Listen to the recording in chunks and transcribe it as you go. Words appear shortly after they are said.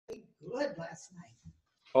good last night.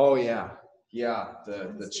 Oh, yeah. Yeah,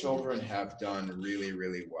 the children have done really,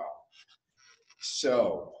 really well.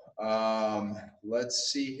 So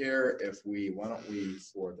let's see here if why don't we,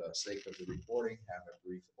 for the sake of the recording, have a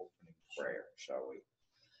brief opening prayer, shall we?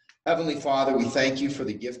 Heavenly Father, we thank you for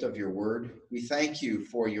the gift of your word. We thank you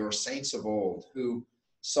for your saints of old who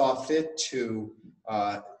saw fit to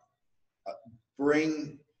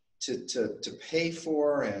bring, to pay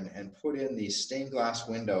for and put in these stained glass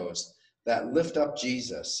windows that lift up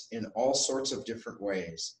Jesus in all sorts of different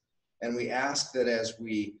ways. And we ask that as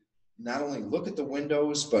we not only look at the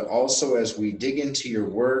windows, but also as we dig into your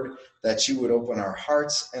word, that you would open our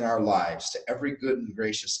hearts and our lives to every good and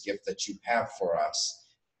gracious gift that you have for us.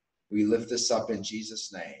 We lift this up in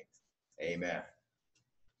Jesus' name. Amen.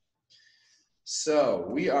 So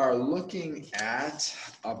we are looking at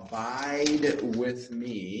Abide With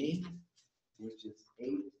Me, which is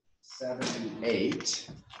 878.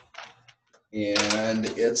 And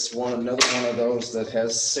it's another one of those that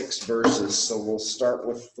has 6 verses. So we'll start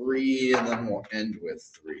with 3 and then we'll end with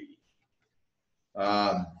 3.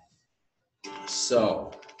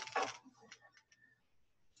 So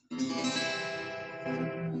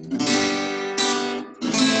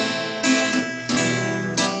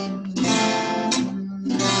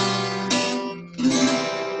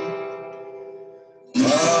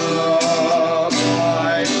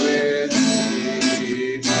abide with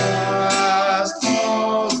me, fast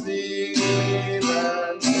falls the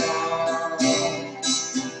even dawn.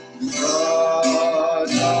 The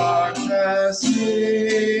darkness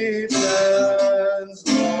deepens,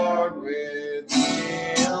 Lord, with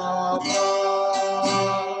me abide.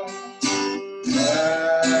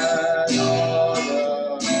 Let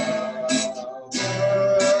all the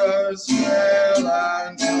powers fail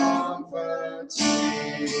and comfort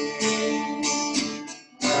cease.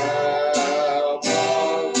 Help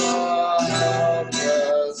of the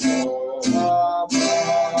helpless, oh,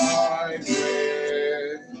 abide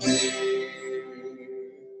with me.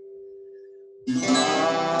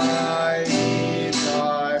 I need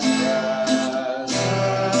thy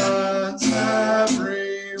presence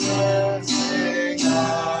everywhere, sing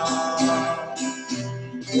out.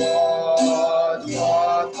 Lord,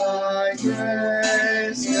 what thy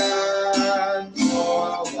grace can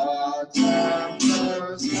foil the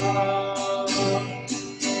tempter's power.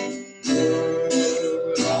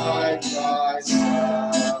 Good like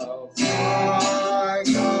thyself, my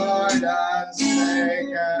guidance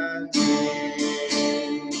take and be.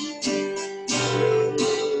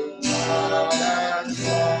 Cloud and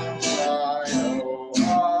sunshine,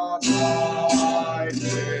 oh, abide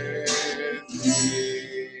with me.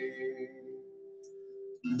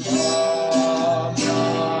 Come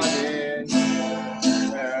not in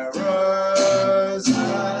terrors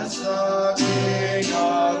as the King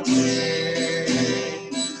of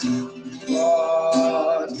Kings,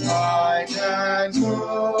 but kind and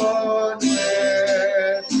good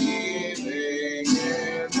with healing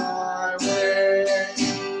in my way.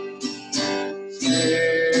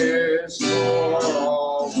 Restore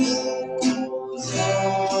all woes, a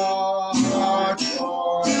heart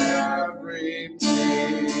for every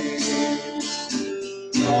peace.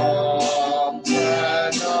 Come,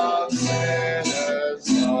 friend of sinners,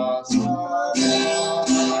 thus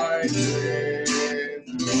abide with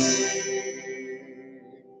me.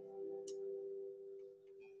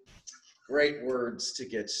 Great words to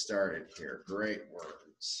get started here. Great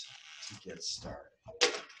words to get started.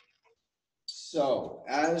 So,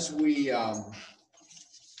 as we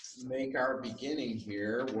make our beginning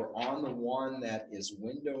here, we're on the one that is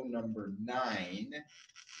window number 9,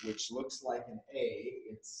 which looks like an A.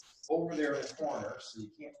 It's over there in the corner, so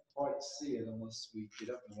you can't quite see it unless we get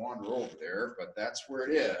up and wander over there, but that's where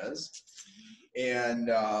it is. And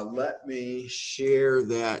let me share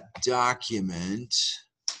that document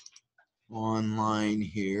online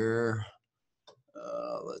here.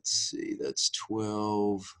 Let's see, that's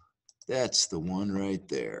 12. That's the one right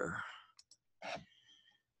there.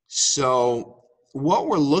 So what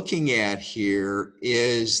we're looking at here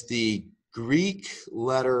is the Greek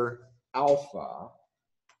letter alpha,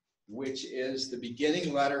 which is the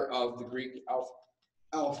beginning letter of the Greek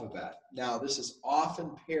alphabet. Now, this is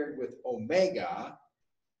often paired with omega,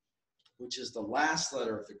 which is the last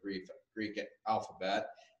letter of the Greek alphabet.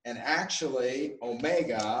 And actually,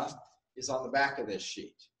 omega is on the back of this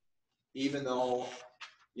sheet, even though,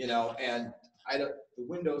 and the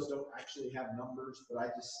windows don't actually have numbers, but I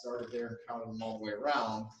just started there and counted them all the way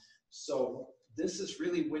around. So this is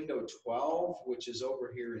really window 12, which is over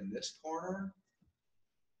here in this corner.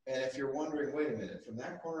 And if you're wondering, wait a minute, from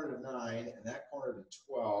that corner to 9 and that corner to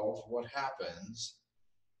 12, what happens?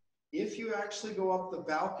 if you actually go up the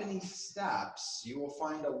balcony steps, you will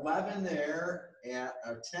find 11 there, and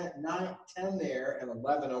 10 there, and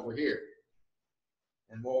 11 over here.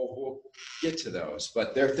 And we'll get to those,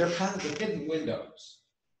 but they're kind of the hidden windows.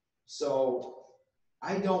 So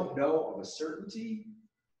I don't know of a certainty.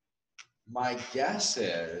 My guess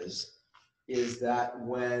is that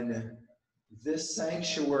when this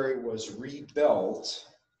sanctuary was rebuilt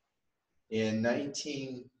in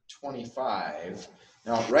 1925,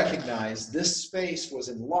 now recognize this space was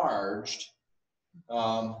enlarged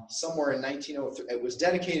somewhere in 1903. It was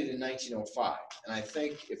dedicated in 1905, and I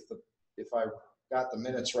think if I got the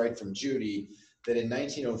minutes right from Judy, that in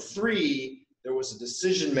 1903 there was a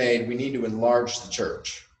decision made, we need to enlarge the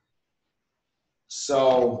church.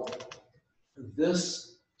 So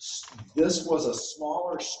this was a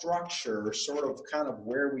smaller structure, sort of kind of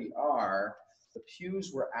where we are. The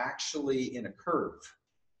pews were actually in a curve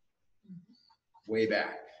way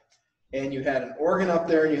back. And you had an organ up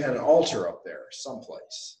there, and you had an altar up there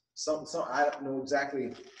someplace. I don't know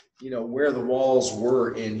exactly, where the walls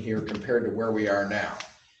were in here compared to where we are now.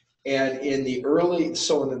 And in the very,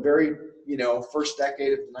 first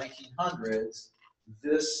decade of the 1900s,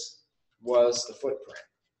 this was the footprint,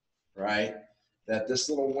 right? That this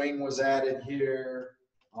little wing was added here.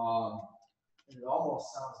 And it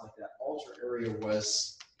almost sounds like that altar area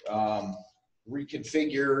was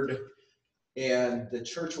reconfigured, and the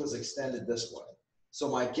church was extended this way. So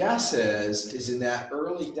my guess is in that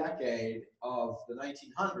early decade of the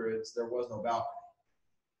 1900s, there was no balcony,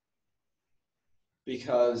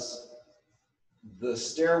 because the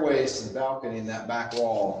stairways to the balcony and that back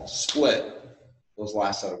wall split those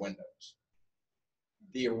last set of windows.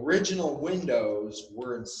 The original windows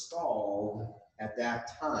were installed at that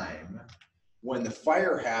time. When the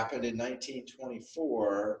fire happened in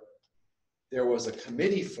 1924, there was a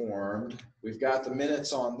committee formed, we've got the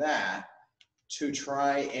minutes on that, to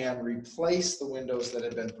try and replace the windows that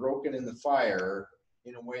had been broken in the fire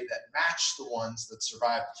in a way that matched the ones that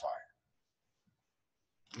survived the fire.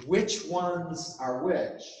 Which ones are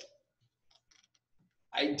which?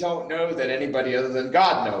 I don't know that anybody other than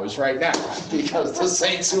God knows right now, because the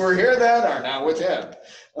saints who are here then are now with him.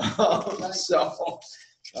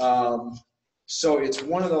 So it's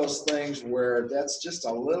one of those things where that's just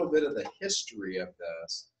a little bit of the history of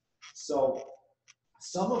this. So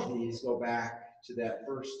some of these go back to that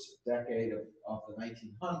first decade of the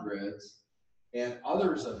 1900s, and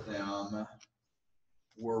others of them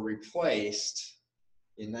were replaced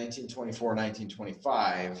in 1924,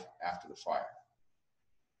 1925 after the fire.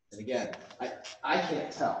 And again, I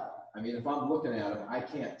can't tell. I mean, if I'm looking at them, I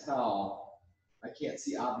can't tell. I can't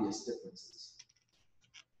see obvious differences.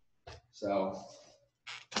 So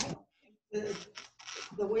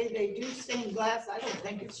the way they do stained glass, I don't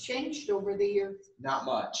think it's changed over the years. Not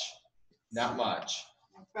much. Not much.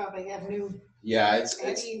 I probably have new. Yeah, it's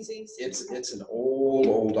an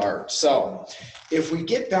old art. So if we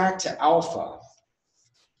get back to alpha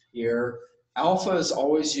here, alpha is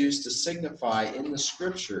always used to signify in the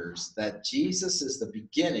scriptures that Jesus is the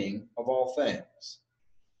beginning of all things.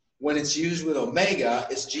 When it's used with omega,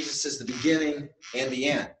 it's Jesus is the beginning and the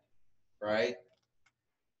end, right?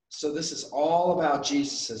 So this is all about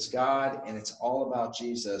Jesus as God, and it's all about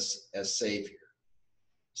Jesus as Savior.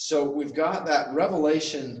 So we've got that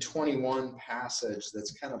Revelation 21 passage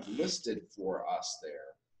that's kind of listed for us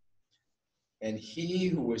there. And he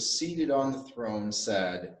who was seated on the throne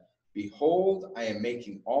said, "Behold, I am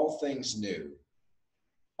making all things new."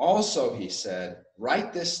 Also, he said,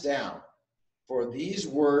 "Write this down, for these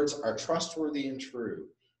words are trustworthy and true."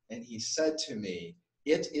 And he said to me,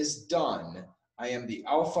 "It is done. I am the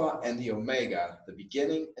Alpha and the Omega, the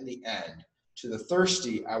beginning and the end. To the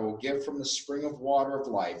thirsty I will give from the spring of water of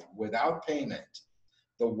life without payment.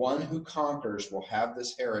 The one who conquers will have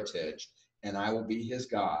this heritage, and I will be his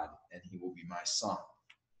God, and he will be my son."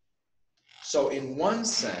 So in one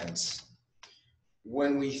sense,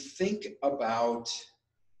 when we think about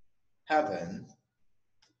heaven,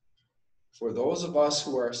 for those of us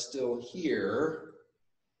who are still here,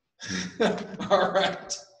 all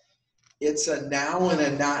right, it's a now and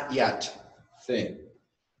a not yet thing.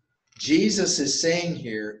 Jesus is saying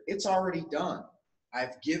here, it's already done.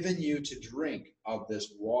 I've given you to drink of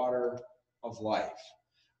this water of life.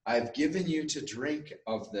 I've given you to drink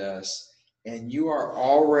of this, and you are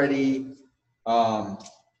already an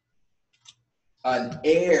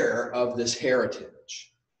heir of this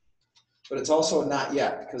heritage. But it's also not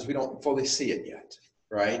yet, because we don't fully see it yet,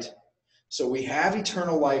 right? So we have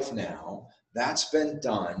eternal life now. That's been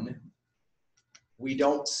done. We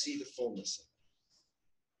don't see the fullness of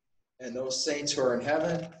it. And those saints who are in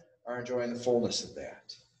heaven are enjoying the fullness of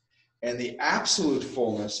that. And the absolute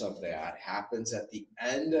fullness of that happens at the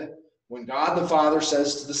end when God the Father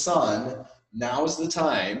says to the Son, now is the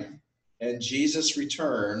time, and Jesus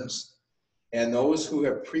returns, and those who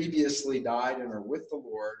have previously died and are with the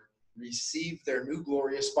Lord receive their new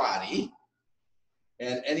glorious body,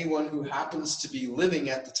 and anyone who happens to be living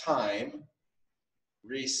at the time,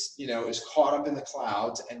 is caught up in the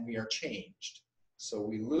clouds, and we are changed. So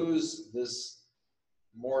we lose this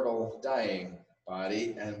mortal dying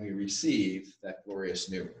body, and we receive that glorious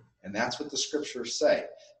new one. And that's what the scriptures say.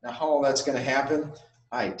 Now, how all that's going to happen,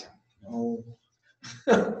 I don't know.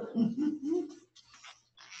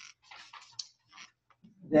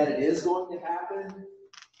 That it is going to happen,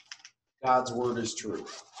 God's word is true.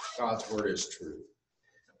 God's word is true.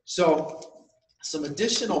 So, some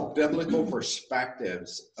additional biblical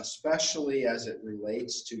perspectives, especially as it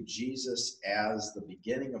relates to Jesus as the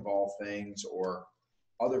beginning of all things, or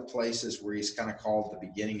other places where he's kind of called the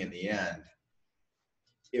beginning and the end.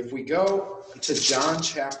 If we go to John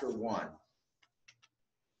chapter 1,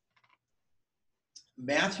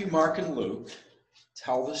 Matthew, Mark, and Luke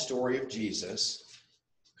tell the story of Jesus.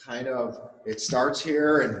 Kind of, it starts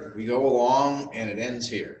here and we go along and it ends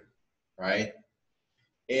here, right?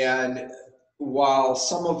 And while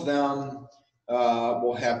some of them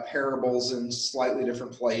will have parables in slightly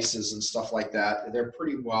different places and stuff like that, they're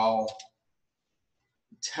pretty well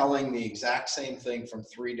telling the exact same thing from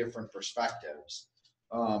three different perspectives.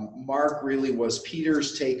 Mark really was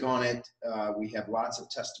Peter's take on it. We have lots of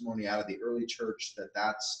testimony out of the early church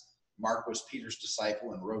that Mark was Peter's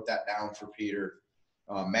disciple and wrote that down for Peter.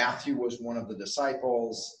 Matthew was one of the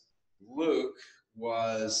disciples. Luke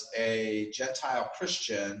was a Gentile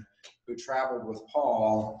Christian who traveled with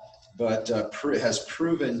Paul, but has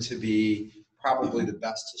proven to be probably the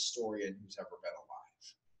best historian who's ever been alive.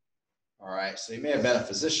 All right, so he may have been a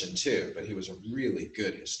physician too, but he was a really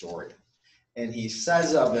good historian. And he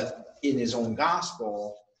says of it in his own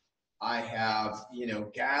gospel, I have,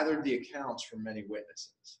 gathered the accounts from many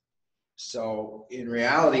witnesses. So in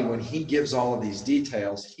reality, when he gives all of these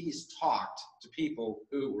details, he's talked to people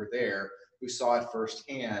who were there, who saw it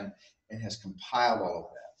firsthand, and has compiled all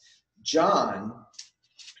of that. John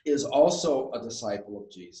is also a disciple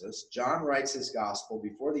of Jesus. John writes his gospel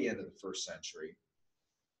before the end of the first century.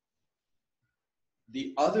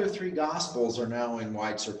 The other three gospels are now in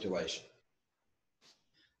wide circulation.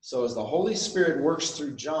 So as the Holy Spirit works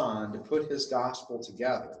through John to put his gospel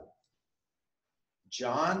together,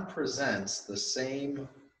 John presents the same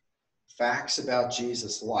facts about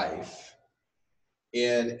Jesus' life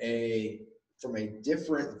from a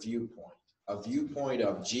different viewpoint, a viewpoint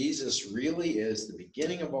of Jesus really is the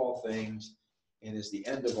beginning of all things and is the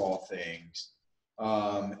end of all things.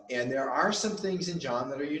 And there are some things in John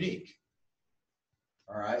that are unique.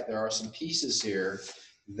 All right, there are some pieces here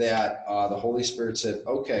that the Holy Spirit said,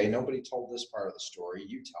 okay, nobody told this part of the story,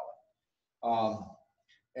 you tell it.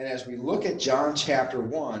 And as we look at John chapter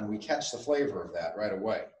 1, we catch the flavor of that right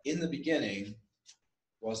away. In the beginning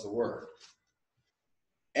was the Word.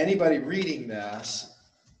 Anybody reading this,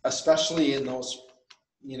 especially in those,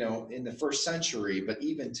 in the first century, but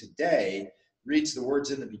even today, reads the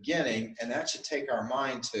words in the beginning, and that should take our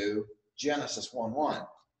mind to Genesis 1:1.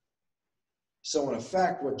 So in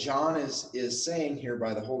effect, what John is saying here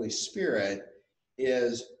by the Holy Spirit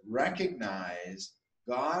is recognize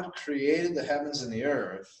God created the heavens and the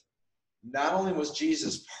earth. Not only was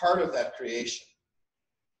Jesus part of that creation,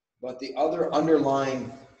 but the other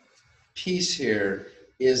underlying piece here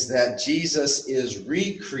is that Jesus is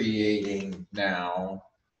recreating now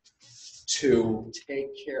to take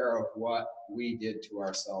care of what we did to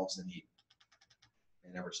ourselves in Eden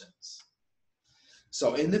and ever since.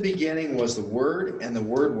 So in the beginning was the Word, and the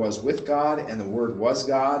Word was with God, and the Word was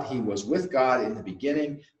God. He was with God in the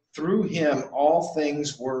beginning. Through him, all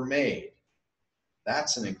things were made.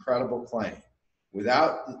 That's an incredible claim.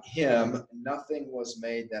 Without him, nothing was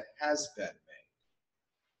made that has been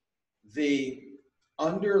made. The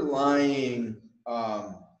underlying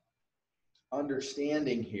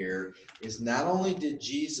understanding here is not only did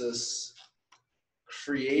Jesus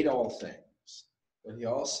create all things, but he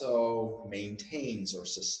also maintains or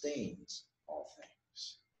sustains all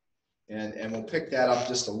things. And we'll pick that up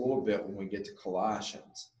just a little bit when we get to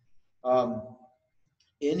Colossians.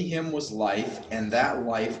 In him was life, and that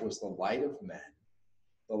life was the light of men.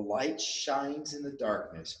 The light shines in the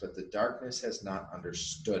darkness, but the darkness has not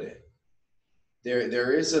understood it.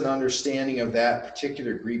 There is an understanding of that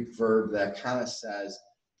particular Greek verb that kind of says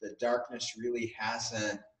that darkness really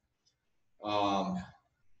hasn't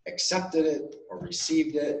accepted it or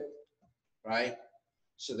received it, right?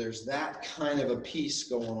 So there's that kind of a piece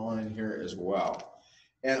going on in here as well.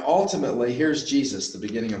 And ultimately, here's Jesus, the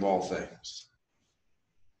beginning of all things.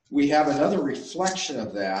 We have another reflection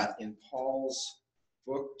of that in Paul's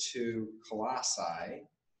book to Colossae,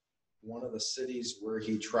 one of the cities where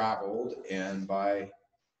he traveled, and by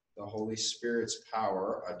the Holy Spirit's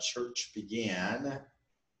power, a church began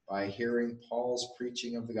by hearing Paul's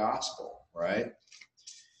preaching of the gospel, right?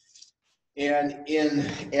 And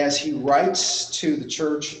as he writes to the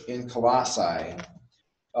church in Colossae,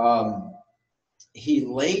 he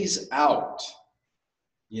lays out,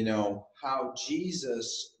 how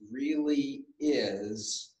Jesus really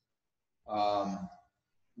is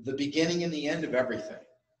the beginning and the end of everything,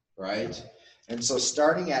 right? And so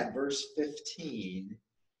starting at verse 15,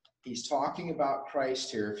 he's talking about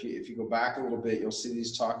Christ here. If you go back a little bit, you'll see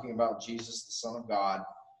he's talking about Jesus, the Son of God.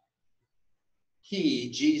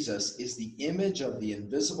 He, Jesus, is the image of the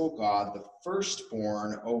invisible God, the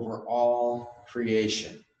firstborn over all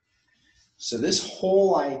creation. So this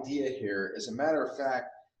whole idea here, as a matter of fact,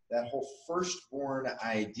 that whole firstborn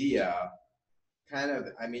idea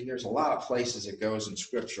there's a lot of places it goes in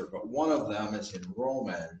Scripture, but one of them is in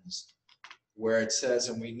Romans, where it says,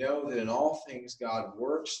 and we know that in all things God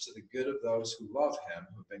works to the good of those who love him,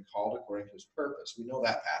 who have been called according to his purpose. We know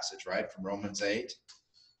that passage, right, from Romans 8.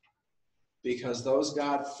 Because those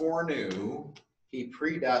God foreknew, he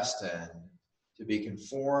predestined to be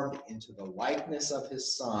conformed into the likeness of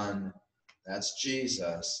his Son, that's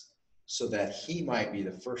Jesus, so that he might be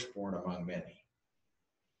the firstborn among many.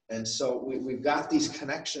 And so we've got these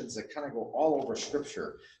connections that kind of go all over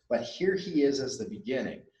Scripture. But here he is as the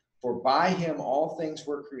beginning. For by him all things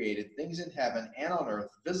were created, things in heaven and on earth,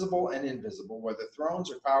 visible and invisible, whether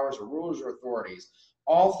thrones or powers or rulers or authorities.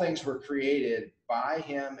 All things were created by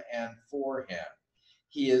him and for him.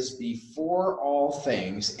 He is before all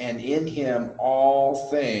things, and in him all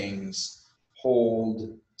things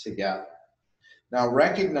hold together. Now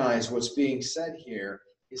recognize what's being said here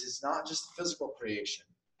is it's not just the physical creation.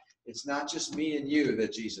 It's not just me and you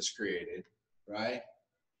that Jesus created, right?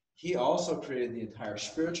 He also created the entire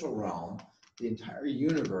spiritual realm, the entire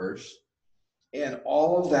universe, and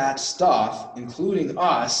all of that stuff, including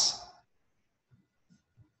us,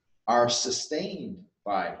 are sustained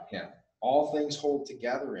by him. All things hold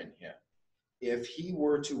together in him. If he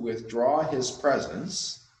were to withdraw his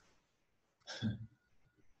presence,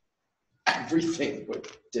 everything would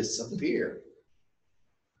disappear,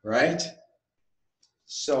 right?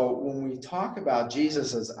 So when we talk about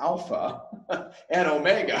Jesus as Alpha and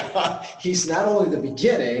Omega, he's not only the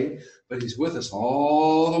beginning, but he's with us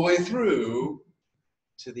all the way through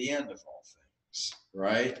to the end of all things,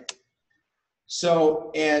 right?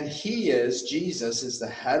 So, and Jesus is the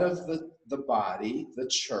head of the body, the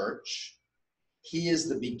church. He is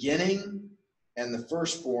the beginning and the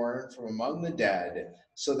firstborn from among the dead,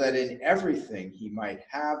 so that in everything he might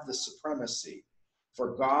have the supremacy.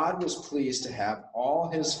 For God was pleased to have all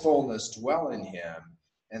his fullness dwell in him,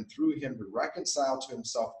 and through him to reconcile to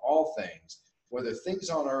himself all things, whether things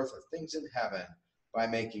on earth or things in heaven, by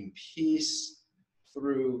making peace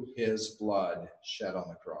through his blood shed on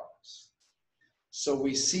the cross. So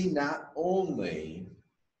we see not only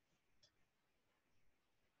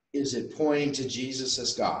is it pointing to Jesus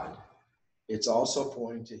as God, it's also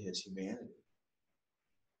pointing to his humanity.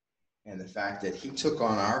 And the fact that he took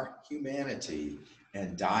on our humanity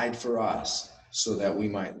and died for us so that we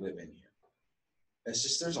might live in him. It's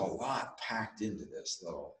just, there's a lot packed into this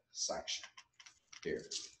little section here.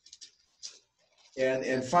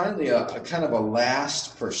 And finally, a kind of a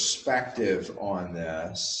last perspective on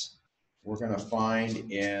this, we're going to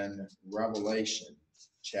find in Revelation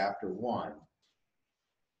chapter 1.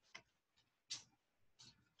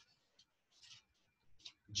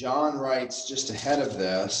 John writes just ahead of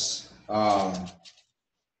this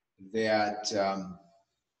that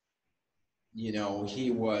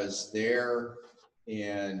he was there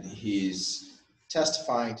and he's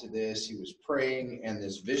testifying to this. He was praying and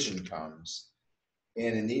this vision comes.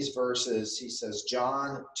 And in these verses, he says,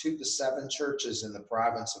 John, to the 7 churches in the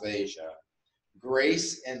province of Asia,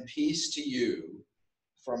 grace and peace to you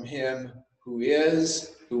from him who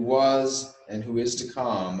is, who was, and who is to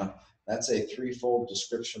come. That's a threefold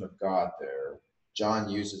description of God there. John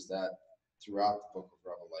uses that throughout the book of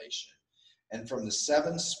Revelation. And from the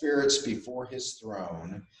 7 spirits before his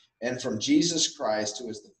throne, and from Jesus Christ, who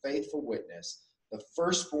is the faithful witness, the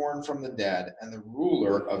firstborn from the dead, and the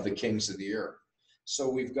ruler of the kings of the earth. So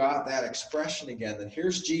we've got that expression again, that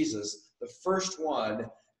here's Jesus, the first one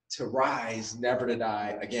to rise, never to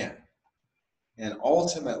die again. And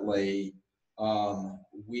ultimately,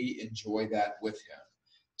 we enjoy that with him.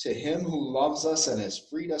 To him who loves us and has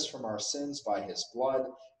freed us from our sins by his blood,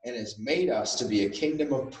 and has made us to be a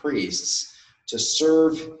kingdom of priests to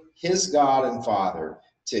serve his God and Father.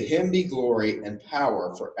 To him be glory and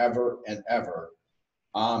power forever and ever.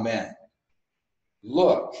 Amen.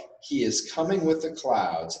 Look, he is coming with the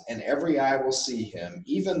clouds, and every eye will see him,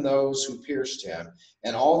 even those who pierced him,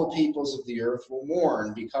 and all the peoples of the earth will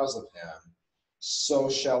mourn because of him. So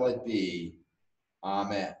shall it be.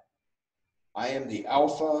 Amen. I am the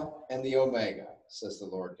Alpha and the Omega, says the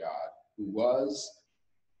Lord God, who was,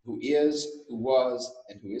 who is, who was,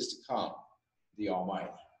 and who is to come, the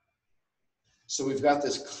Almighty. So we've got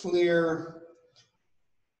this clear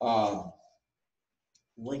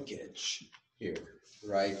linkage here,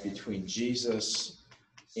 right, between Jesus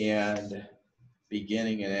and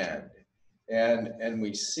beginning and end. And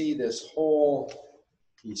we see this whole,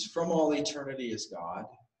 he's from all eternity as God.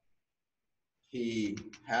 He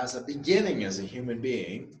has a beginning as a human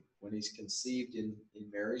being when he's conceived in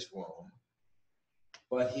Mary's womb,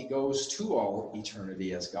 but he goes to all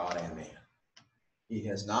eternity as God and man. He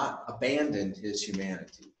has not abandoned his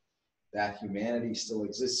humanity. That humanity still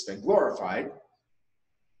exists and glorified.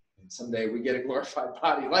 And someday we get a glorified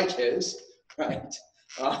body like his, right?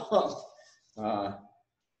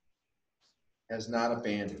 Has not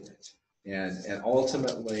abandoned it. And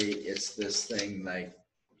ultimately, it's this thing like,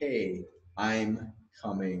 hey, I'm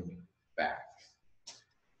coming back.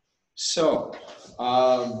 So,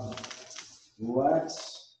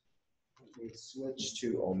 let's switch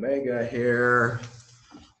to Omega here.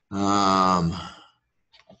 Yeah,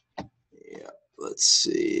 let's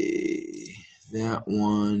see. That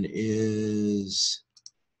one is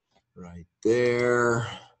right there.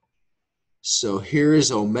 So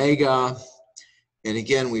here's Omega. And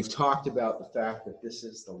again, we've talked about the fact that this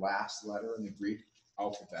is the last letter in the Greek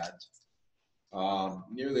alphabet.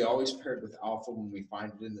 Nearly always paired with alpha when we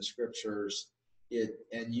find it in the scriptures,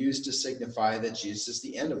 and used to signify that Jesus is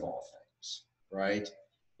the end of all things, right?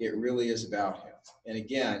 It really is about him. And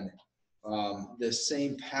again, this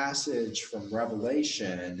same passage from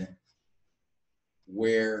Revelation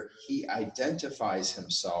where he identifies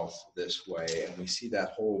himself this way, and we see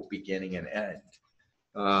that whole beginning and end.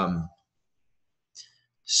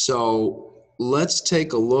 So let's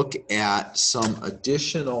take a look at some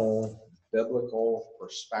additional biblical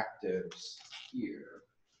perspectives here,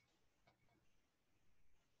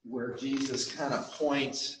 where Jesus kind of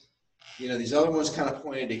points, these other ones kind of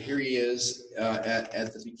pointed to here he is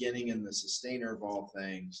at the beginning and the sustainer of all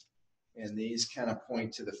things. And these kind of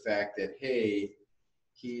point to the fact that, hey,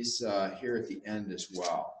 he's here at the end as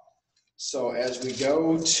well. So as we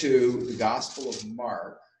go to the Gospel of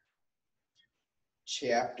Mark,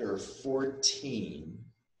 chapter 14,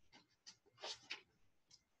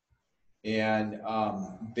 and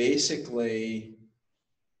basically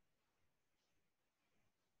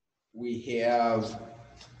we have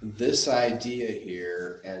this idea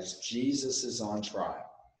here as Jesus is on trial,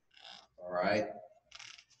 all right?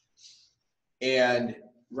 And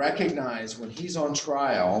recognize when he's on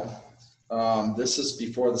trial, this is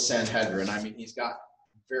before the Sanhedrin. I mean, he's got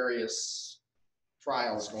various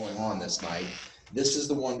trials going on this night. This is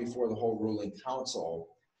the one before the whole ruling council.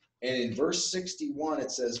 And in verse 61,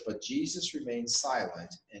 it says, but Jesus remained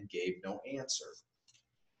silent and gave no answer.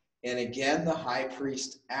 And again, the high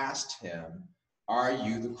priest asked him, are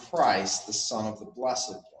you the Christ, the Son of the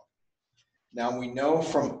Blessed One? Now we know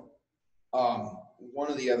from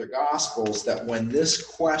one of the other Gospels that when this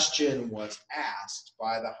question was asked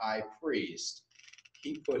by the high priest,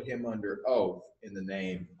 he put him under oath in the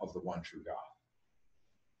name of the one true God.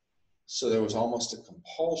 So there was almost a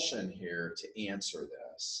compulsion here to answer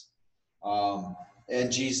this.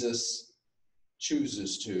 And Jesus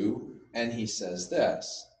chooses to, and he says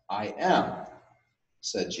this, I am,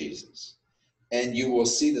 said Jesus, and you will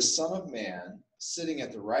see the Son of Man sitting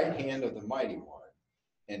at the right hand of the Mighty One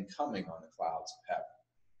and coming on the clouds of heaven.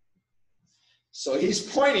 So he's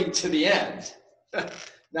pointing to the end.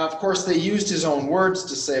 Now, of course, they used his own words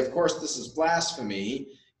to say, of course, this is blasphemy.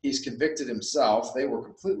 He's convicted himself. They were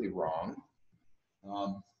completely wrong,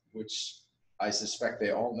 which I suspect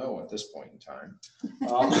they all know at this point in time.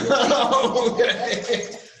 Okay.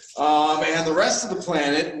 And the rest of the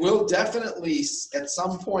planet will definitely at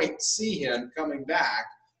some point see him coming back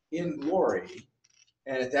in glory.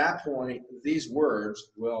 And at that point, these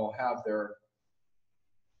words will have their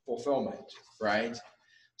fulfillment, right?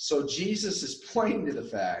 So Jesus is pointing to the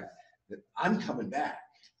fact that I'm coming back.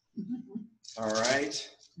 All right?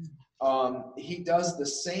 He does the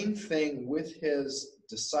same thing with his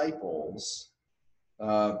disciples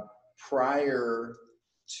prior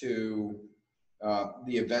to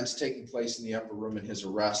the events taking place in the upper room and his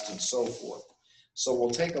arrest and so forth. So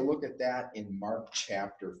we'll take a look at that in Mark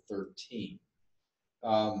chapter 13.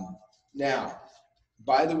 Now,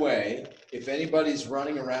 by the way, if anybody's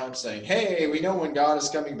running around saying, hey, we know when God is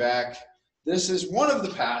coming back, this is one of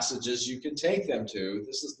the passages you can take them to.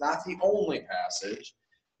 This is not the only passage.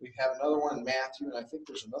 We have another one in Matthew, and I think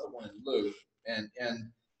there's another one in Luke. And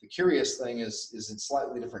the curious thing is in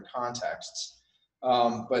slightly different contexts.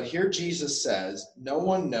 But here Jesus says, no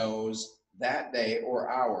one knows that day or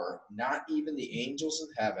hour, not even the angels in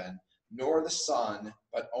heaven, nor the Son,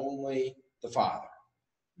 but only the Father.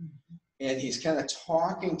 And he's kind of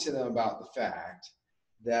talking to them about the fact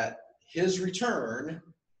that his return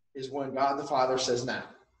is when God the Father says now.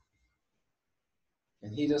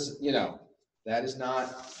 And he doesn't, that is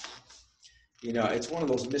not, it's one of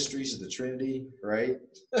those mysteries of the Trinity, right?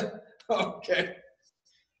 Okay.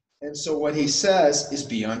 And so what he says is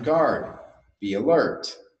be on guard, be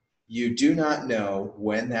alert. You do not know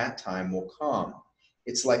when that time will come.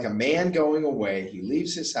 It's like a man going away. He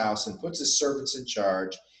leaves his house and puts his servants in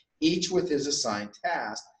charge, each with his assigned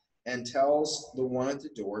task, and tells the one at the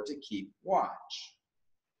door to keep watch.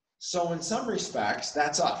 So in some respects,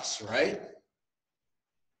 that's us, right?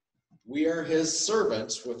 We are his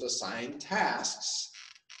servants with assigned tasks,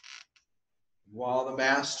 while the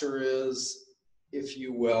master is, if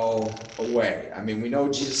you will, away. I mean, we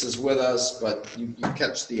know Jesus is with us, but you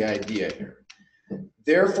catch the idea here.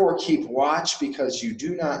 Therefore, keep watch, because you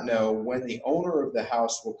do not know when the owner of the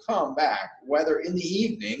house will come back, whether in the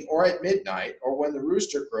evening or at midnight, or when the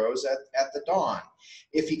rooster crows at the dawn.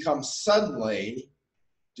 If he comes suddenly,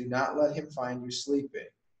 do not let him find you sleeping.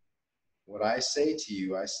 What I say to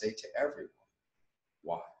you, I say to everyone,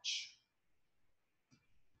 watch.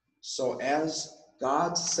 So as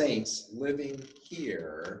God's saints living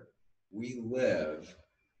here, we live.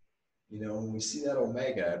 When we see that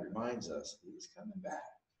Omega, it reminds us he's coming back.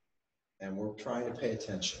 And we're trying to pay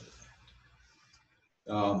attention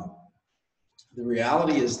to that. The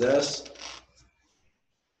reality is this,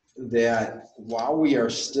 that while we are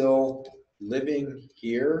still living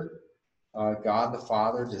here, God the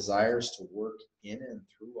Father desires to work in and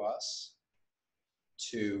through us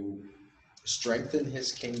to strengthen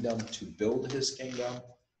his kingdom, to build his kingdom.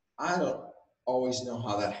 I don't always know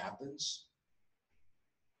how that happens.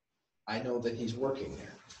 I know that he's working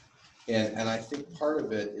there. And I think part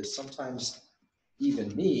of it is sometimes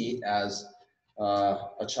even me as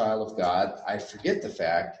a child of God, I forget the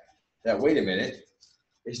fact that, wait a minute,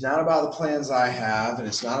 it's not about the plans I have, and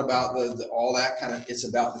it's not about all that kind of, it's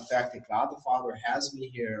about the fact that God the Father has me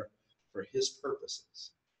here for his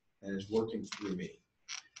purposes and is working through me.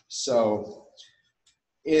 So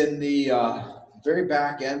in the very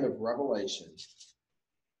back end of Revelation,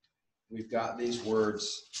 we've got these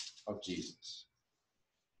words of Jesus.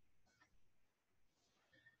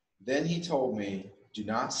 Then he told me, do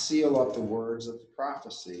not seal up the words of the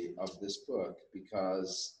prophecy of this book,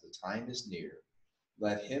 because the time is near.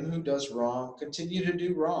 Let him who does wrong continue to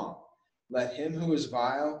do wrong. Let him who is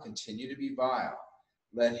vile continue to be vile.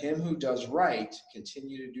 Let him who does right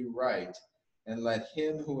continue to do right. And let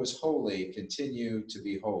him who is holy continue to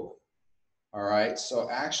be holy. All right, so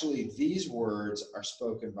actually these words are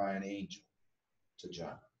spoken by an angel to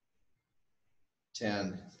John.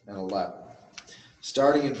 10 and 11.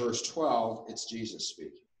 Starting in verse 12, it's Jesus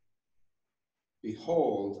speaking.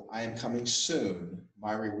 Behold, I am coming soon.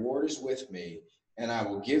 My reward is with me, and I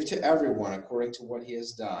will give to everyone according to what he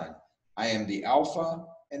has done. I am the Alpha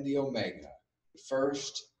and the Omega, the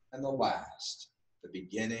first and the last, the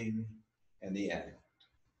beginning and the end.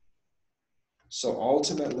 So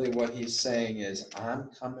ultimately what he's saying is, I'm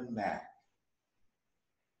coming back.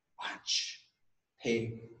 Watch.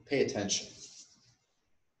 Pay attention.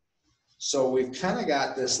 So we've kind of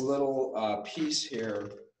got this little piece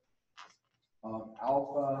here of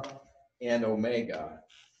Alpha and Omega.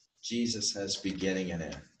 Jesus has beginning and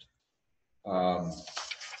end.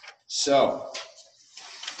 So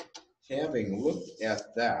having looked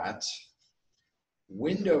at that,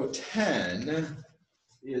 window 10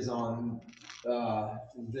 is on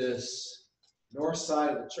this north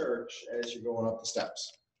side of the church as you're going up the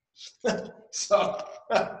steps. So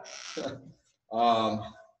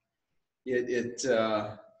it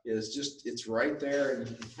is just, it's right there, and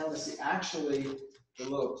you can kind of see actually the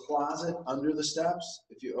little closet under the steps.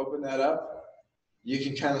 If you open that up, you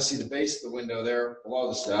can kind of see the base of the window there below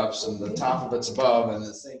the steps, and the top of it's above, and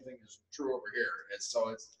the same thing is true over here. And so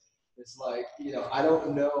it's like, I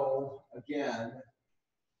don't know, again,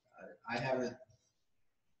 I haven't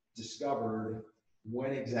discovered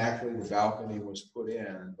when exactly the balcony was put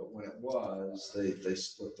in, but when it was, they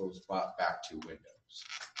split those back two windows.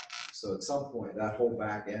 So at some point, that whole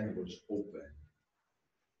back end was open,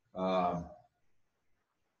 And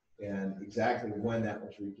exactly when that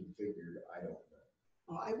was reconfigured, I don't know.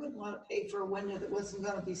 Well, I wouldn't want to pay for a window that wasn't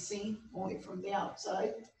going to be seen only from the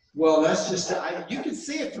outside. Well, that's just, you can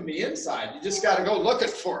see it from the inside. You just got to go looking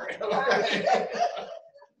for it. Okay?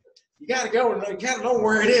 You got to go and you got to know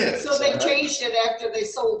where it is. So they changed it after they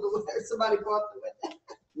sold the window. Somebody bought the window.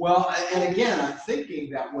 Well, and again, I'm thinking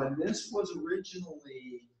that when this was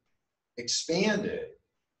originally expanded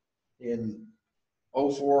in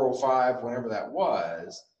 04, 05, whenever that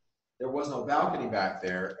was, there was no balcony back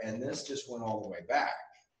there, and this just went all the way back,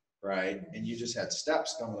 right? And you just had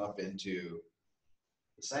steps coming up into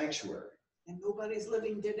the sanctuary. And nobody's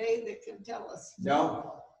living today that can tell us.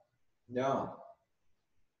 No.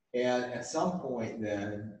 And at some point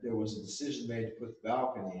then, there was a decision made to put the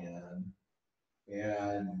balcony in,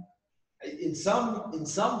 and in some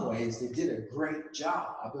ways, they did a great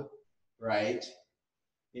job, right,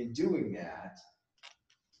 in doing that,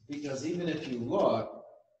 because even if you look,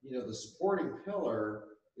 the supporting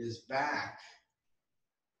pillar is back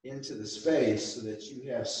into the space so that you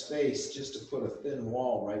have space just to put a thin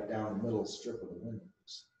wall right down the middle strip of the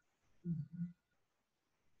windows.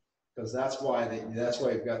 Because that's why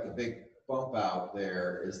you've got the big bump out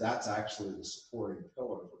there, is that's actually the supporting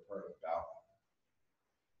pillar for part of the balcony.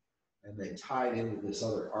 And they tied into this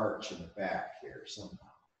other arch in the back here somehow.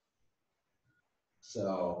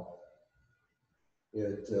 So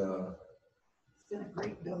it's been a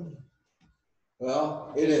great building.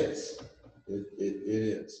 Well, it is. It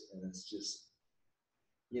is, and it's just,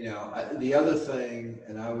 the other thing,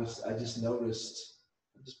 and I've just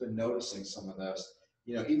been noticing some of this.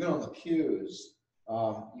 Even on the pews,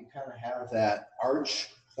 you kind of have that arch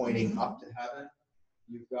pointing up to heaven.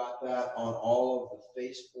 You've got that on all of the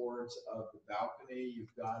face boards of the balcony.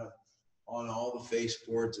 You've got it on all the face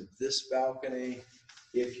boards of this balcony.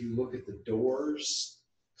 If you look at the doors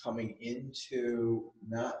coming into,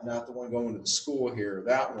 not the one going to the school here,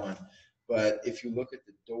 that one, but if you look at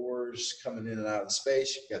the doors coming in and out of the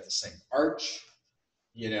space, you've got the same arch.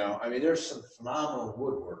 There's some phenomenal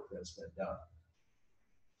woodwork that's been done.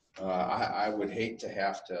 I would hate to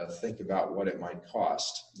have to think about what it might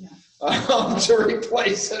cost to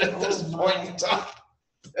replace it at this point in time.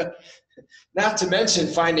 Not to mention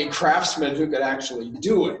finding craftsmen who could actually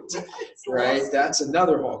do it, right? That's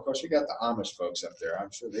another whole. Of course, we got the Amish folks up there.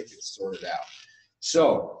 I'm sure they could sort it out.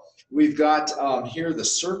 So we've got here the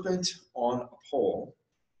serpent on a pole.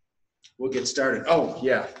 We'll get started. Oh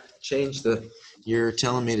yeah, You're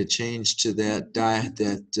telling me to change to that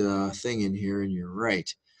thing in here, and you're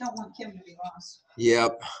right. Don't want Kim to be lost.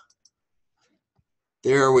 Yep.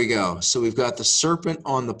 There we go. So we've got the serpent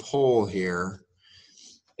on the pole here.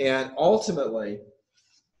 And ultimately,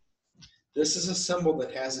 this is a symbol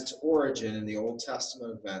that has its origin in the Old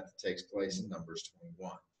Testament event that takes place in Numbers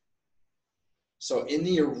 21. So in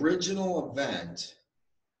the original event,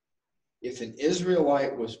 if an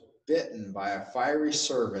Israelite was bitten by a fiery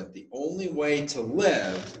serpent, the only way to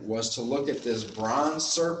live was to look at this bronze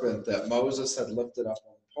serpent that Moses had lifted up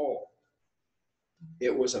on the pole.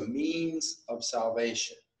 It was a means of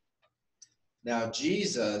salvation. Now,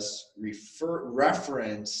 Jesus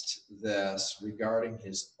referenced this regarding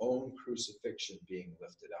his own crucifixion being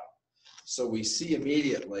lifted up. So we see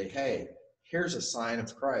immediately, hey, here's a sign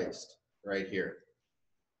of Christ right here,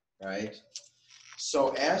 right? So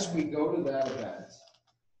as we go to that event,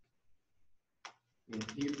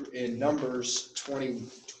 in Numbers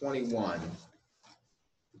 21,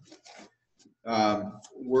 I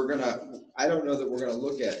don't know that we're going to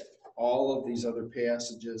look at all of these other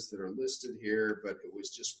passages that are listed here, but it was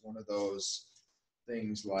just one of those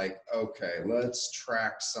things like, okay, let's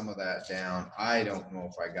track some of that down. I don't know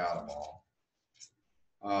if I got them all.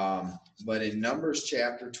 But in Numbers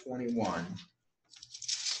chapter 21,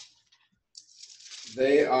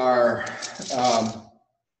 they are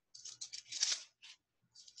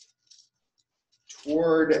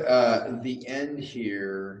toward the end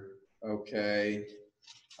here, okay,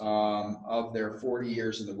 of their 40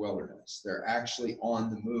 years in the wilderness. They're actually on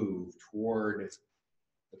the move toward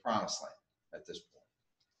the promised land at this point.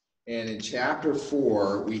 And in chapter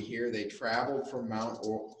 4, we hear they traveled from Mount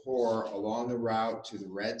Hor along the route to the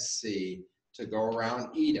Red Sea to go around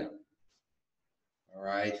Edom. All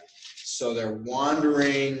right, so they're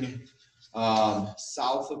wandering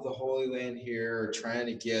south of the Holy Land here, trying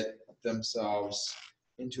to get themselves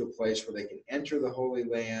into a place where they can enter the Holy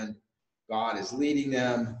Land. God is leading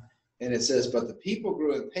them. And it says, but the people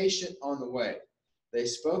grew impatient on the way. They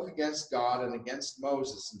spoke against God and against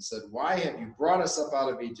Moses and said, why have you brought us up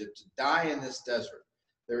out of Egypt to die in this desert?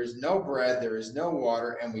 There is no bread, there is no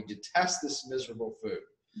water, and we detest this miserable food.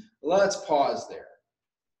 Let's pause there.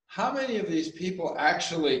 How many of these people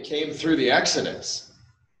actually came through the Exodus?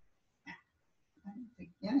 I don't think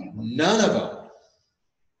any of them. None of them.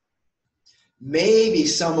 Maybe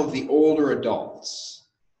some of the older adults,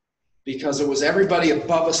 because it was everybody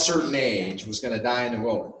above a certain age was going to die in the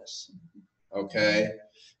wilderness. Okay?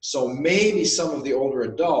 So maybe some of the older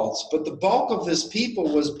adults, but the bulk of this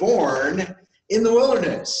people was born in the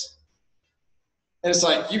wilderness. And it's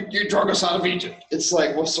like, you drug us out of Egypt. It's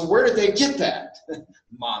like, well, so where did they get that?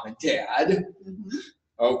 Mom and Dad. Mhm.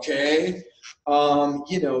 Okay.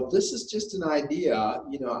 This is just an idea.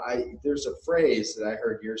 There's a phrase that I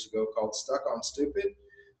heard years ago called "stuck on stupid."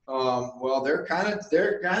 Well, they're kind of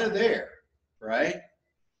there, right?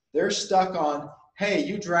 They're stuck on, hey,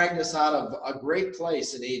 you dragged us out of a great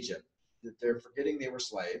place in Egypt. That they're forgetting they were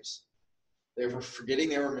slaves. They were forgetting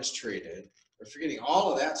they were mistreated. They're forgetting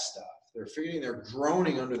all of that stuff. They're forgetting they're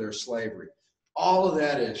groaning under their slavery. All of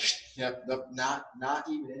that is not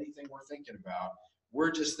even anything we're thinking about.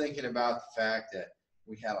 We're just thinking about the fact that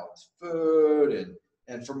we had all this food,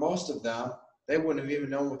 and for most of them, they wouldn't have even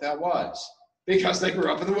known what that was because they grew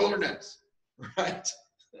up in the wilderness, right?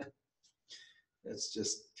 It's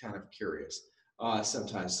just kind of curious.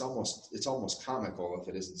 Sometimes it's almost comical if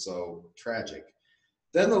it isn't so tragic.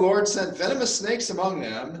 Then the Lord sent venomous snakes among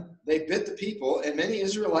them. They bit the people, and many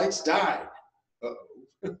Israelites died.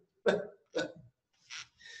 Uh-oh.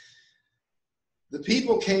 The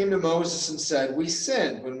people came to Moses and said, "We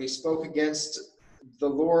sinned when we spoke against the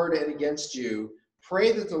Lord and against you.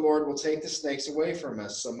 Pray that the Lord will take the snakes away from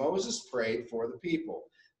us." So Moses prayed for the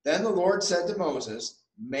people. Then the Lord said to Moses,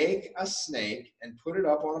 "Make a snake and put it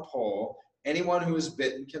up on a pole. Anyone who is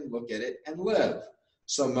bitten can look at it and live."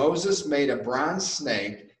 So Moses made a bronze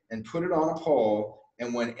snake and put it on a pole,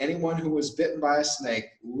 and when anyone who was bitten by a snake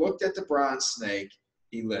looked at the bronze snake,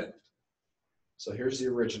 he lived. So here's the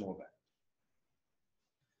original event.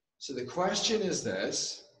 So the question is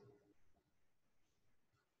this: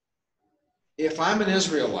 if I'm an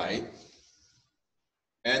Israelite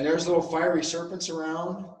and there's little fiery serpents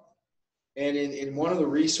around, and in one of the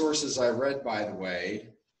resources I read, by the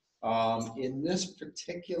way, in this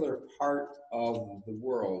particular part of the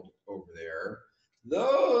world over there,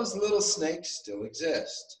 those little snakes still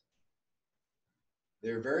exist.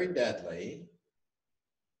 They're very deadly.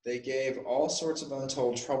 They gave all sorts of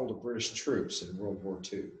untold trouble to British troops in World War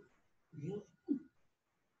II.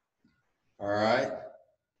 All right?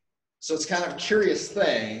 So it's kind of a curious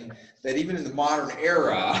thing that even in the modern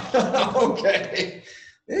era, okay,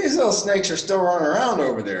 these little snakes are still running around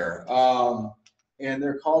over there. And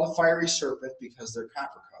they're called a fiery serpent because they're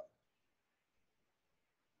copper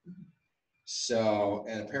colored. So,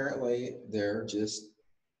 and apparently they're just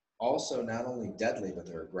also not only deadly, but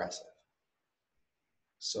they're aggressive.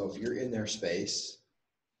 So if you're in their space,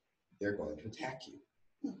 they're going to attack you.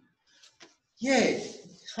 Yay!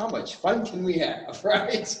 How much fun can we have,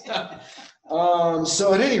 right?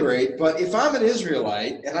 So at any rate, but if I'm an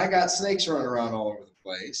Israelite and I got snakes running around all over the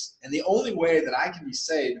place, and the only way that I can be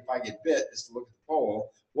saved if I get bit is to look at the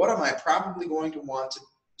pole, what am I probably going to want to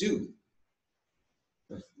do?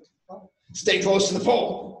 Stay close to the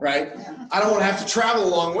pole, right? I don't want to have to travel a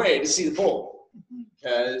long way to see the pole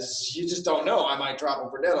because you just don't know. I might drop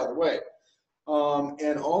them for dead on the way.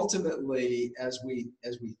 And ultimately, as we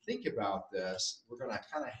think about this, we're going to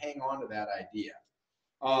kind of hang on to that idea.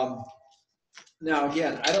 Now,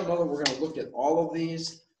 again, I don't know that we're going to look at all of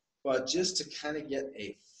these, but just to kind of get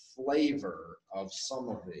a flavor of some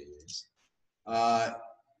of these,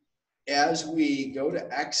 as we go to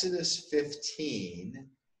Exodus 15,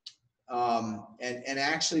 and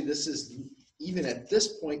actually this is, even at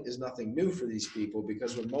this point, is nothing new for these people,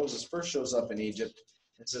 because when Moses first shows up in Egypt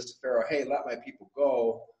and says to Pharaoh, "Hey, let my people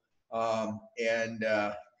go,"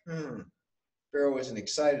 Pharaoh isn't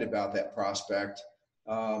excited about that prospect.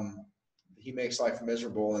 He makes life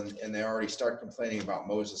miserable, and they already start complaining about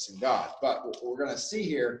Moses and God. But what we're going to see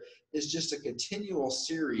here is just a continual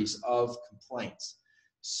series of complaints.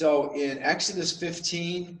 So in Exodus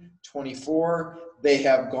 15:24, they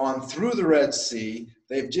have gone through the Red Sea.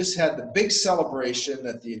 They've just had the big celebration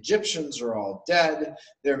that the Egyptians are all dead.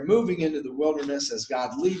 They're moving into the wilderness as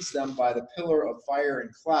God leads them by the pillar of fire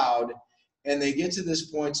and cloud. And they get to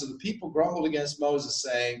this point, so the people grumbled against Moses,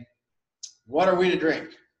 saying, "What are we to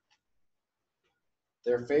drink?"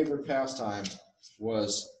 Their favorite pastime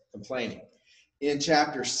was complaining. In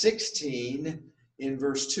chapter 16, in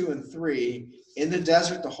verse 2 and 3, in the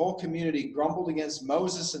desert, the whole community grumbled against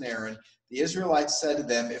Moses and Aaron. The Israelites said to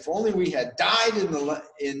them, "If only we had died in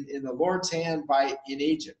the Lord's hand in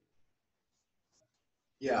Egypt."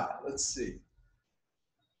 Yeah, let's see.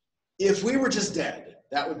 If we were just dead,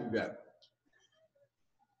 that would be better.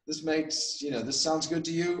 This makes, this sounds good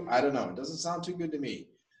to you? I don't know. It doesn't sound too good to me.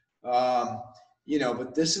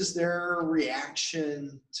 But this is their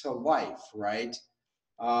reaction to life, right?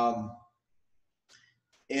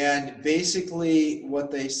 And basically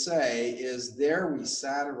what they say is, there we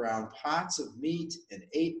sat around pots of meat and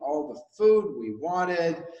ate all the food we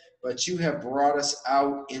wanted, but you have brought us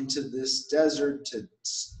out into this desert to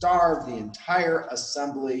starve the entire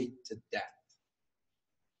assembly to death.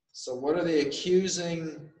 So what are they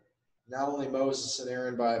accusing? Not only Moses and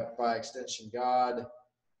Aaron, by extension God.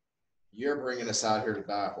 You're bringing us out here to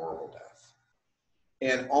die a horrible death.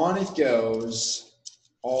 And on it goes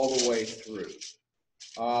all the way through.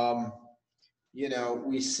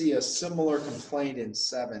 We see a similar complaint in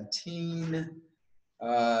 17,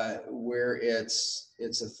 where it's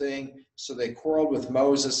a thing. So they quarreled with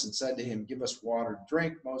Moses and said to him, give us water to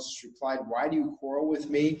drink. Moses replied, why do you quarrel with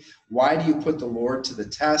me? Why do you put the Lord to the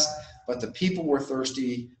test? But the people were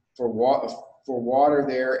thirsty for water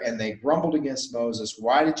there, and they grumbled against Moses.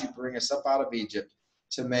 Why did you bring us up out of Egypt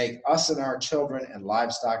to make us and our children and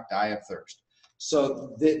livestock die of thirst?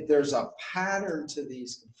 So there's a pattern to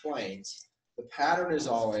these complaints. The pattern is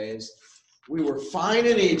always, we were fine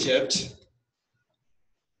in Egypt,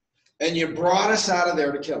 and you brought us out of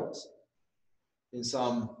there to kill us. In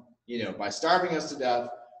some, by starving us to death,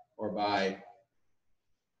 or by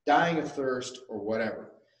dying of thirst, or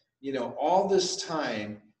whatever. All this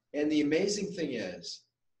time. And the amazing thing is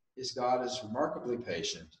God is remarkably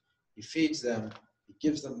patient. He feeds them. He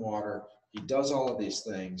gives them water. He does all of these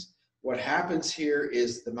things. What happens here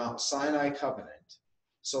is the Mount Sinai covenant.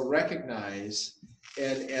 So recognize,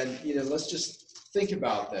 and let's just think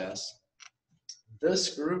about this.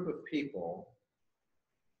 This group of people,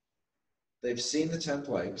 they've seen the 10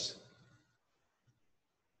 plagues.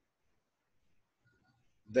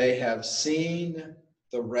 They have seen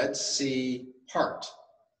the Red Sea part,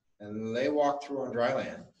 and they walk through on dry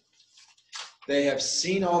land. They have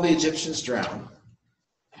seen all the Egyptians drown.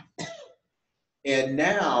 And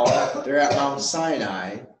now they're at Mount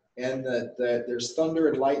Sinai, and there's thunder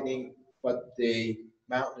and lightning, but the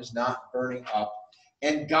mountain is not burning up.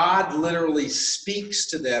 And God literally speaks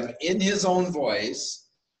to them in his own voice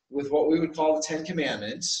with what we would call the 10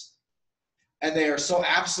 Commandments. And they are so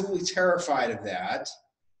absolutely terrified of that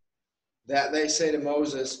they say to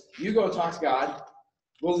Moses, you go talk to God.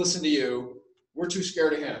 We'll listen to you. We're too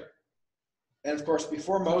scared of him. And of course,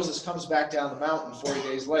 before Moses comes back down the mountain 40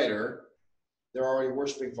 days later, they're already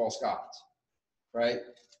worshiping false gods, right?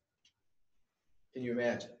 Can you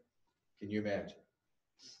imagine?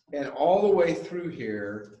 And all the way through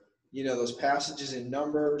here, those passages in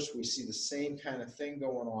Numbers, we see the same kind of thing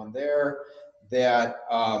going on there, that,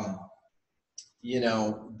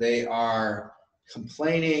 they are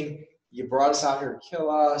complaining. You brought us out here to kill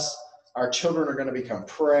us. Our children are going to become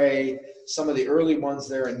prey. Some of the early ones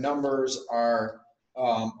there in Numbers are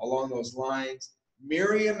along those lines.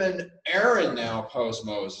 Miriam and Aaron now oppose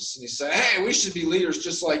Moses, and he said, hey, we should be leaders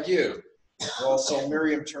just like you. Well, so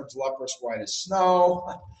Miriam turns leprous white as snow,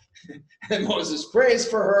 and Moses prays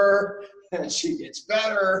for her, and she gets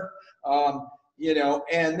better, and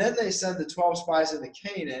then they send the 12 spies into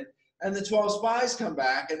Canaan, and the 12 spies come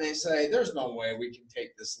back, and they say, there's no way we can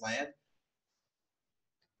take this land.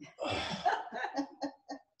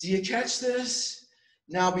 Do you catch this?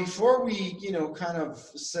 Now, before we, kind of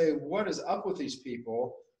say what is up with these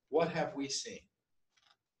people, what have we seen?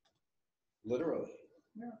 Literally.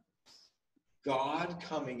 Yeah. God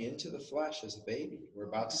coming into the flesh as a baby. We're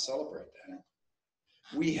about to celebrate that.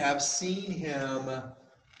 We have seen him,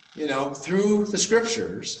 through the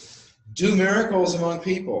scriptures, do miracles among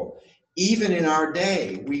people. Even in our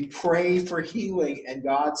day, we pray for healing, and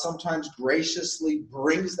God sometimes graciously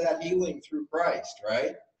brings that healing through Christ,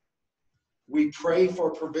 right? We pray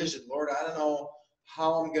for provision. Lord, I don't know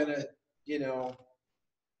how I'm going to,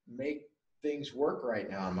 make things work right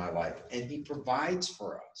now in my life. And he provides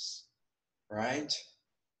for us, right?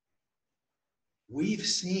 We've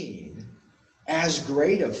seen as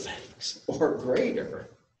great of things, or greater,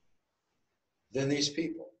 than these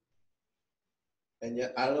people. And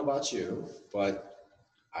yet, I don't know about you, but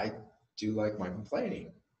I do like my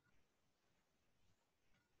complaining.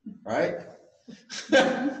 Right?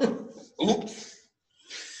 Oops.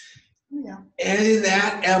 Yeah. And in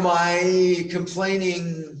that, am I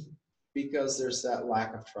complaining because there's that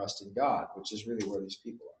lack of trust in God, which is really where these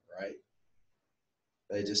people are, right?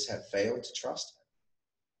 They just have failed to trust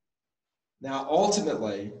him. Now,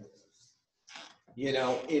 ultimately, in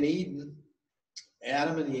Eden,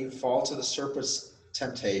 Adam and Eve fall to the serpent's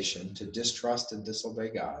temptation to distrust and disobey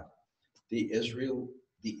God. The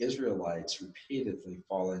Israelites repeatedly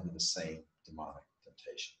fall into the same demonic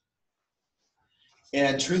temptation.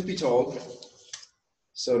 And truth be told,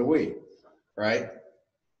 so do we, right?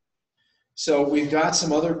 So we've got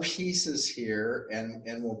some other pieces here, and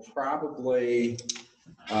we'll probably,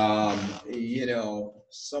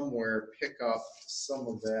 somewhere pick up some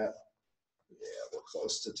of that. Yeah, we're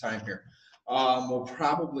close to time here. We'll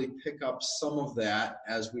probably pick up some of that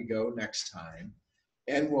as we go next time.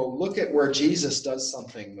 And we'll look at where Jesus does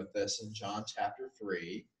something with this in John chapter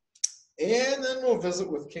 3. And then we'll visit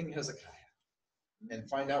with King Hezekiah and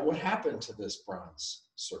find out what happened to this bronze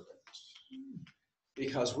serpent.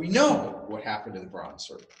 Because we know what happened to the bronze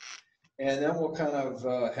serpent. And then we'll kind of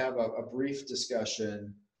have a brief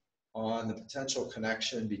discussion on the potential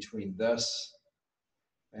connection between this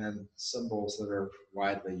and symbols that are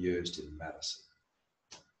widely used in medicine.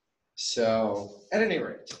 So, at any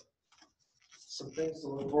rate, some things to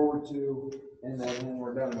look forward to. And then when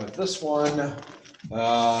we're done with this one,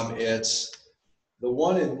 it's the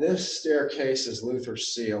one in this staircase is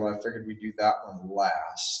Luther's seal. I figured we'd do that one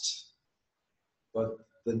last. But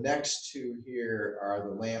the next two here are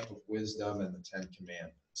the lamp of wisdom and the 10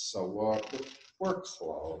 commandments. So we're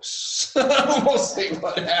close. We'll see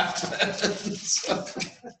what happens.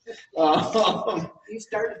 You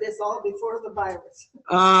started this all before the virus.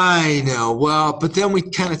 I know. Well, but then we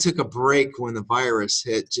kind of took a break when the virus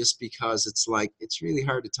hit, just because it's like, it's really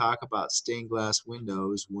hard to talk about stained glass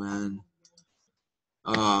windows when,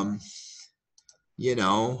 you're not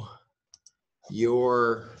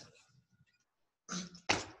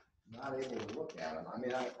able to look at them. I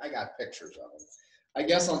mean, I got pictures of them. I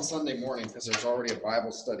guess on Sunday morning, because there's already a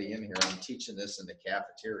Bible study in here, I'm teaching this in the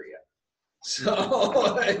cafeteria.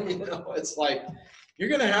 So, it's like, you're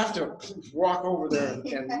going to have to walk over there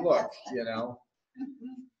and look,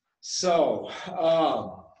 So,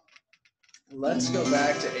 let's go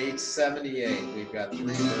back to 878. We've got 3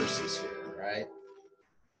 verses here, right?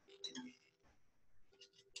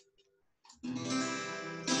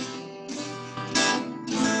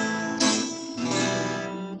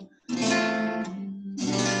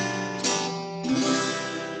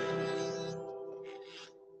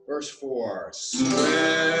 Verse 4, swift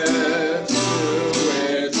to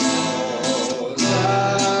its close,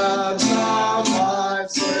 as of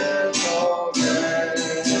life's little day.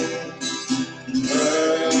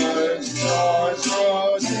 Earth's joys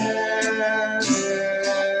rose in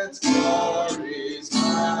its glories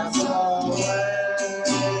pass away.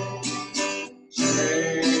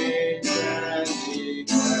 Change and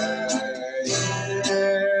decay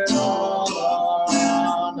in all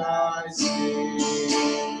around I see.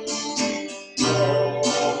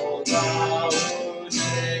 Oh, thou who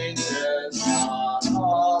changes not,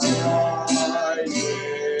 abide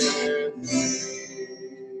with me.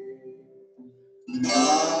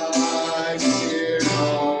 I fear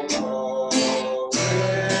no woe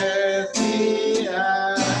with thee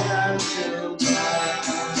and to pass.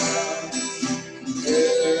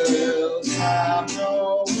 Ills have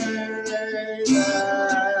no way,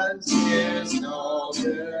 and tears no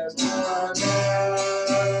bitterness.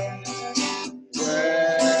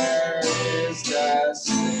 Where is the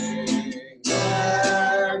sting?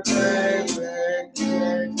 Where great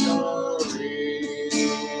victory?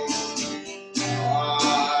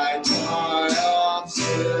 I triumph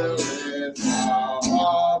still if thou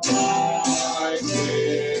abide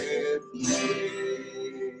with me.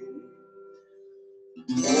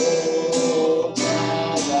 Hold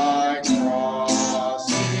thou thy cross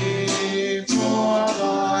before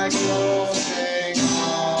thy closing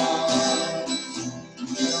eyes.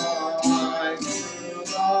 Shine through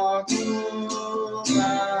the gloom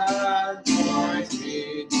and point me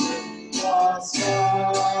to the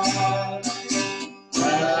sky.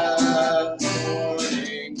 Let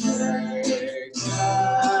morning breaks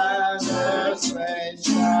and earth's vain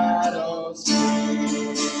shadows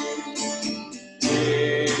flee.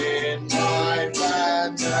 In life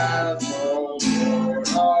and death, O Lord,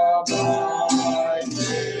 abide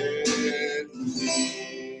with me.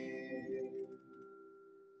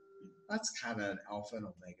 That's kind of an Alpha and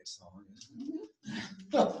Omega song, isn't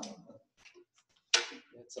it?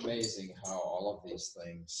 It's amazing how all of these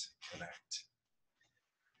things connect.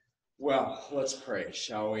 Well, let's pray,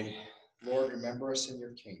 shall we? Lord, remember us in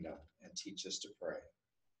your kingdom and teach us to pray.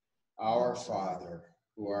 Our Father,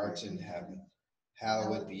 who art in heaven,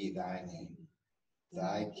 hallowed be thy name.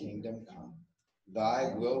 Thy kingdom come,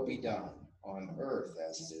 thy will be done on earth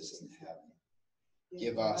as it is in heaven.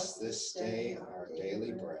 Give us this day our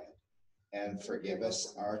daily bread, and forgive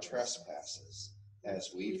us our trespasses,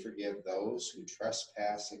 as we forgive those who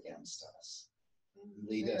trespass against us.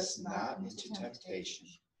 Lead us not into temptation,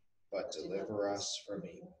 but deliver us from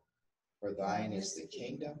evil. For thine is the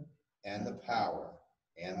kingdom, and the power,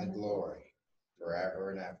 and the glory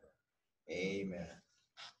forever and ever. Amen.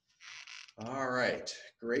 All right,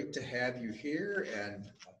 great to have you here, and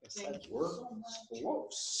like I said, Thank you we're so much.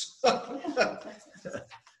 close.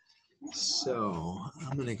 So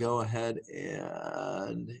I'm gonna go ahead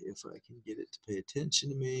and if I can get it to pay attention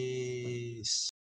to me.